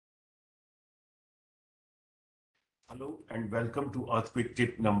Hello and welcome to Earthquake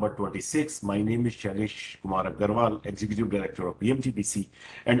Tip number 26. My name is Shailesh Kumar Agarwal, Executive Director of BMTPC,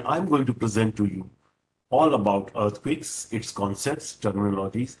 and I'm going to present to you all about earthquakes, its concepts,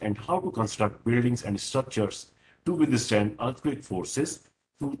 terminologies, and how to construct buildings and structures to withstand earthquake forces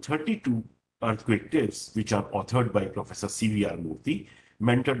through 32 earthquake tips, which are authored by Professor CVR Murthy,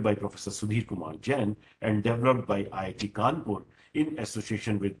 mentored by Professor Sudhir Kumar Jain, and developed by IIT Kanpur in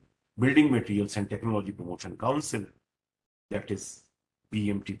association with Building Materials and Technology Promotion Council, that is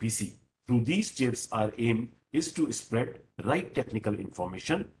BMTPC. Through these tips, our aim is to spread right technical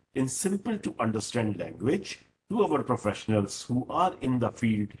information in simple to understand language to our professionals who are in the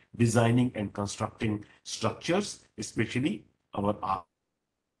field designing and constructing structures, especially our art.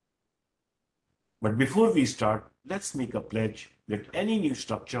 But before we start, let's make a pledge that any new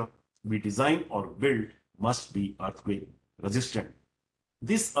structure we design or build must be earthquake resistant.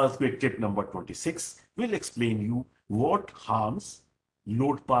 This earthquake tip number 26 will explain you what harms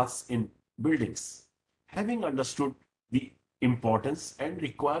load paths in buildings. Having understood the importance and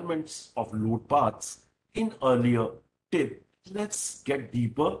requirements of load paths in earlier tip, let's get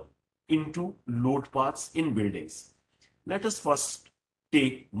deeper into load paths in buildings. Let us first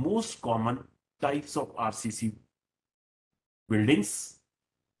take most common types of RCC buildings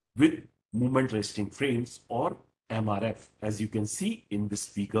with moment resisting frames or MRF, as you can see in this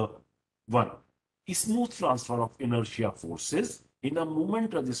figure 1. A smooth transfer of inertia forces in a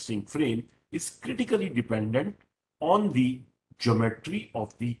moment resisting frame is critically dependent on the geometry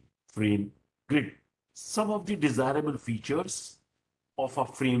of the frame grid. Some of the desirable features of a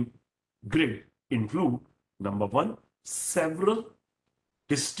frame grid include: number 1, several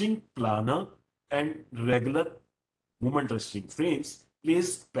distinct planar and regular moment resisting frames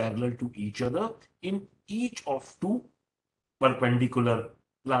placed parallel to each other in each of two perpendicular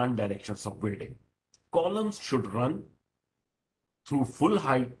planned directions of building. Columns should run through full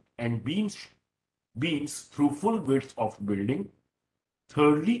height and beams through full width of building.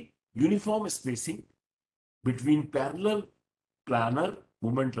 Thirdly, uniform spacing between parallel planar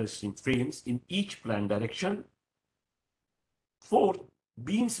moment resisting frames in each planned direction. Fourth,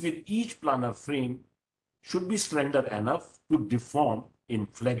 beams with each planar frame should be slender enough to deform in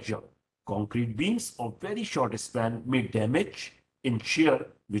flexure. Concrete beams of very short span may damage in shear,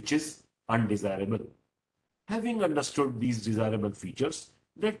 which is undesirable. Having understood these desirable features,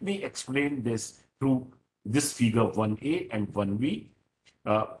 let me explain this through this figure 1A and 1B,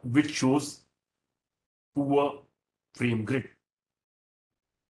 which shows poor frame grid.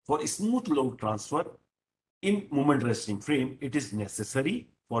 For smooth load transfer in moment resisting frame, it is necessary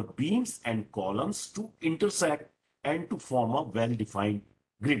for beams and columns to intersect and to form a well-defined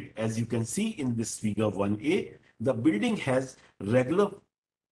grid. As you can see in this figure 1A, the building has regular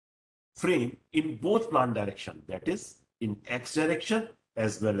frame in both plan direction, that is in X direction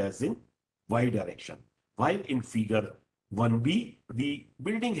as well as in Y direction. While in figure 1B, the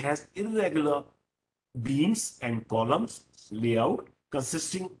building has irregular beams and columns layout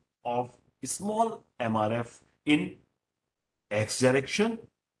consisting of small MRF in X direction,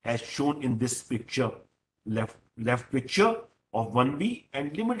 as shown in this picture, left picture of 1B,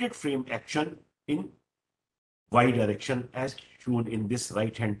 and limited frame action in Y direction, as shown in this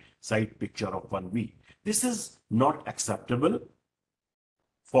right hand side picture of 1B. This is not acceptable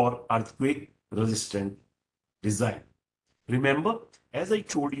for earthquake resistant design. Remember, as I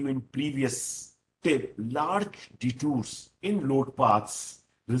told you in previous tip, large detours in load paths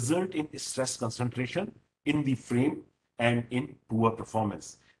result in stress concentration in the frame and in poor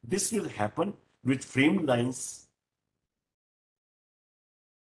performance. This will happen with frame lines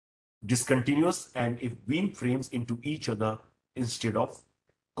discontinuous and if beam frames into each other instead of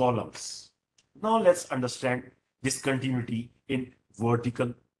columns. Now let's understand discontinuity in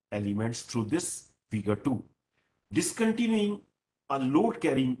vertical elements through this figure 2. Discontinuing a load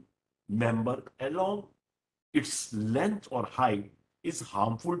carrying member along its length or height is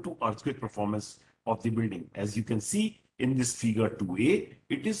harmful to earthquake performance of the building. As you can see in this figure 2A,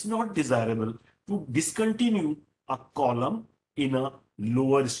 it is not desirable to discontinue a column in a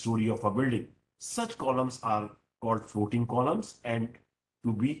lower story of a building. Such columns are called floating columns and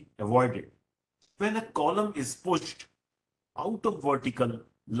to be avoided. When a column is pushed out of vertical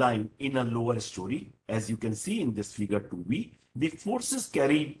line in a lower story, as you can see in this figure 2B, the forces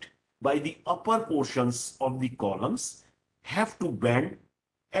carried by the upper portions of the columns have to bend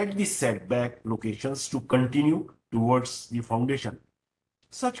at the setback locations to continue towards the foundation.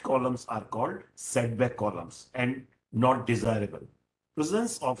 Such columns are called setback columns and not desirable.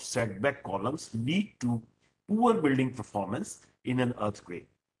 Presence of setback columns lead to poor building performance in an earthquake.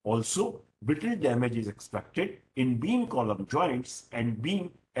 Also, brittle damage is expected in beam column joints and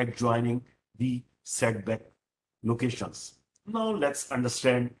beam adjoining the setback locations. Now let's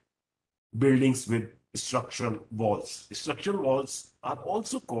understand buildings with structural walls. Structural walls are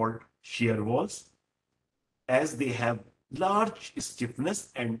also called shear walls as they have large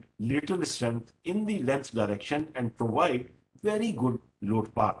stiffness and little strength in the length direction and provide very good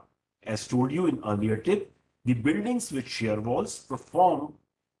load path. As told you in earlier tip, the buildings with shear walls perform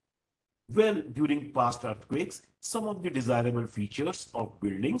well during past earthquakes. Some of the desirable features of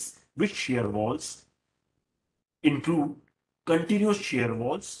buildings with shear walls include continuous shear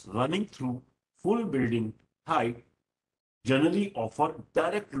walls running through full building height, generally offer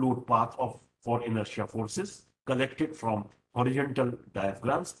direct load path for inertia forces collected from horizontal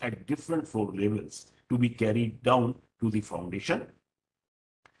diaphragms at different floor levels to be carried down to the foundation.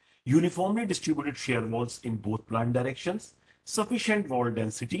 Uniformly distributed shear walls in both plan directions, sufficient wall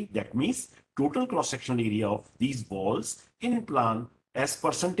density, that means total cross-sectional area of these walls in plan as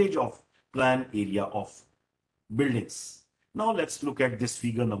percentage of plan area of buildings. Now let's look at this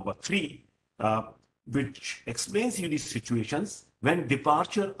figure number 3, which explains you these situations when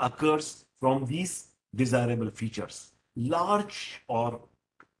departure occurs from these desirable features. Large or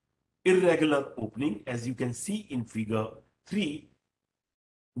irregular opening, as you can see in figure 3,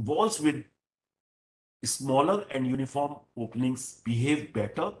 walls with smaller and uniform openings behave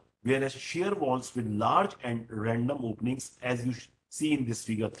better, whereas shear walls with large and random openings, as you see in this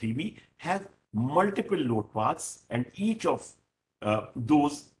figure 3b, have multiple load paths, and each of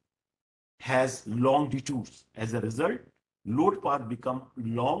those has long detours. As a result, load path become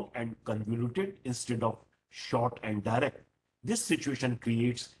long and convoluted instead of short and direct. This situation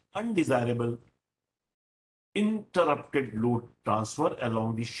creates undesirable interrupted load transfer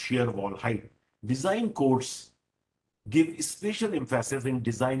along the shear wall height. Design codes give special emphasis in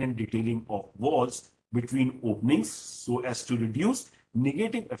design and detailing of walls between openings so as to reduce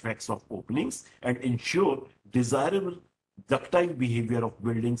negative effects of openings and ensure desirable ductile behavior of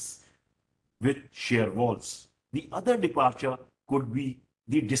buildings with shear walls. The other departure could be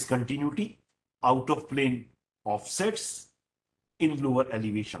the discontinuity, out of plane offsets in lower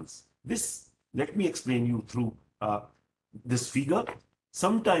elevations. This, let me explain you through this figure.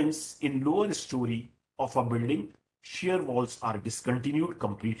 Sometimes in lower story of a building, shear walls are discontinued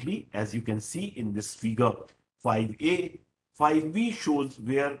completely, as you can see in this figure 5A. 5B shows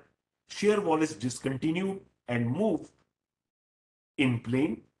where shear wall is discontinued and moved in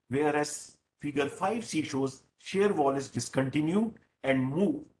plane, whereas figure 5C shows shear wall is discontinued and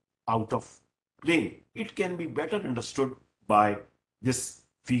moved out of plane. It can be better understood by this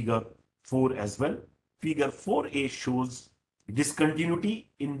figure 4 as well. Figure 4A shows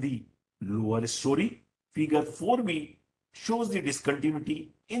discontinuity in the lower story. Figure 4B shows the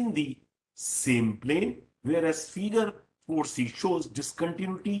discontinuity in the same plane, whereas figure 4C shows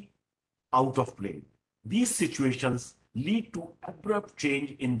discontinuity out of plane. These situations lead to abrupt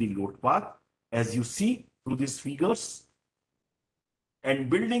change in the load path, as you see through these figures, and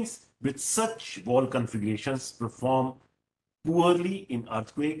buildings with such wall configurations perform poorly in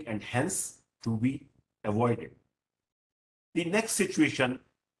earthquake and hence to be avoided. The next situation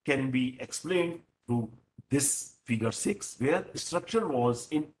can be explained through this figure 6, where structural walls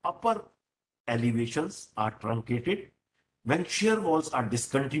in upper elevations are truncated when shear walls are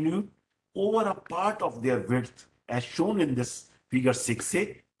discontinued over a part of their width, as shown in this figure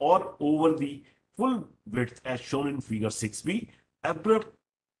 6A, or over the full width as shown in figure 6B. Abrupt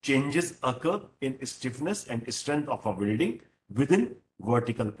changes occur in stiffness and strength of a building within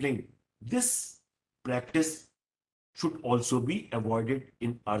vertical plane. This practice should also be avoided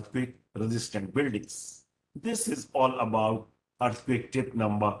in earthquake resistant buildings. This is all about earthquake tip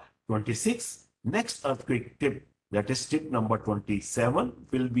number 26. Next earthquake tip, that is tip number 27,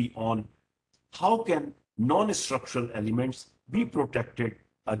 will be on how can non-structural elements be protected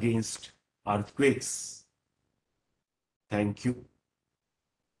against earthquakes. Thank you.